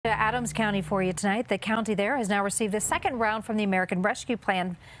Adams County for you tonight. The county there has now received the second round from the American Rescue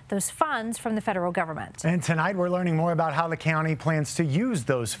Plan, those funds from the federal government. And tonight we're learning more about how the county plans to use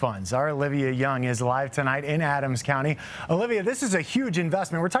those funds. Our Olivia Young is live tonight in Adams County. Olivia, this is a huge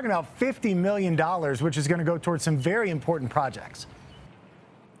investment. We're talking about $50 million, which is going to go towards some very important projects.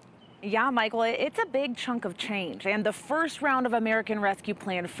 Yeah, Michael, it's a big chunk of change. And the first round of American Rescue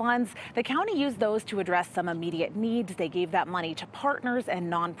Plan funds, the county used those to address some immediate needs. They gave that money to partners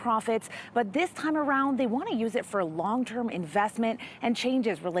and nonprofits. But this time around, they want to use it for long-term investment and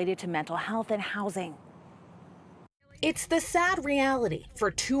changes related to mental health and housing. It's the sad reality for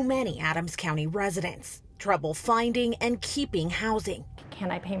too many Adams County residents. Trouble finding and keeping housing.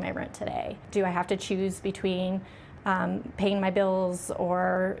 Can I pay my rent today? Do I have to choose between paying my bills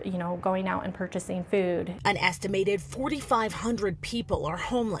or, going out and purchasing food? An estimated 4,500 people are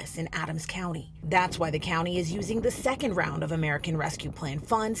homeless in Adams County. That's why the county is using the second round of American Rescue Plan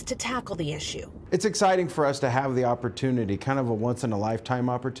funds to tackle the issue. It's exciting for us to have the opportunity, kind of a once-in-a-lifetime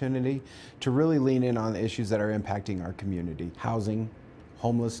opportunity, to really lean in on the issues that are impacting our community. Housing,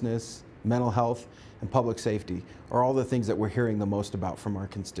 homelessness, mental health, and public safety are all the things that we're hearing the most about from our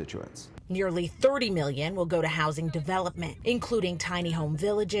constituents. Nearly $30 million will go to housing development, including tiny home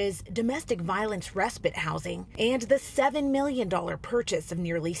villages, domestic violence respite housing, and the $7 million purchase of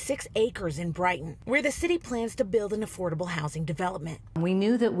nearly 6 acres in Brighton, where the city plans to build an affordable housing development. We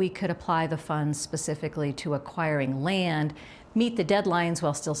knew that we could apply the funds specifically to acquiring land, meet the deadlines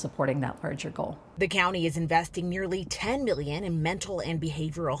while still supporting that larger goal. The county is investing nearly $10 million in mental and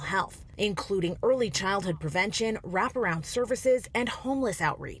behavioral health, including early childhood prevention, wraparound services, and homeless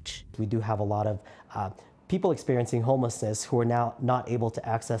outreach. We do have a lot of people experiencing homelessness who are now not able to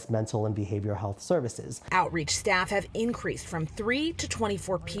access mental and behavioral health services. Outreach staff have increased from 3 to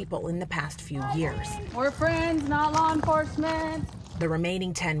 24 people in the past few years. We're friends, not law enforcement. The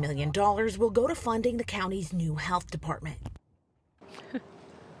remaining $10 million will go to funding the county's new health department.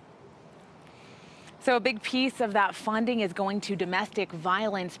 So a big piece of that funding is going to domestic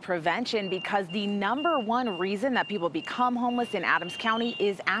violence prevention, because the #1 reason that people become homeless in Adams County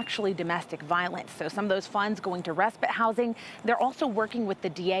is actually domestic violence. So some of those funds going to respite housing. They're also working with the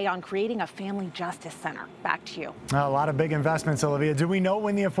DA on creating a family justice center. Back to you. A lot of big investments, Olivia. Do we know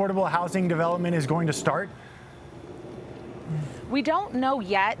when the affordable housing development is going to start? We don't know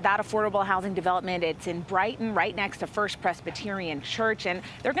yet. That affordable housing development, it's in Brighton, right next to First Presbyterian Church, and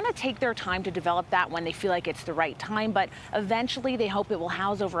they're going to take their time to develop that when they feel like it's the right time, but eventually they hope it will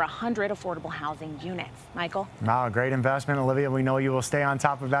house over 100 affordable housing units. Michael? Wow, great investment, Olivia. We know you will stay on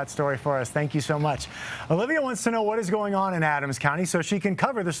top of that story for us. Thank you so much. Olivia wants to know what is going on in Adams County so she can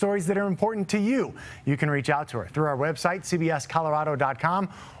cover the stories that are important to you. You can reach out to her through our website, cbscolorado.com,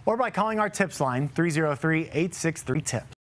 or by calling our tips line, 303-863-TIPS.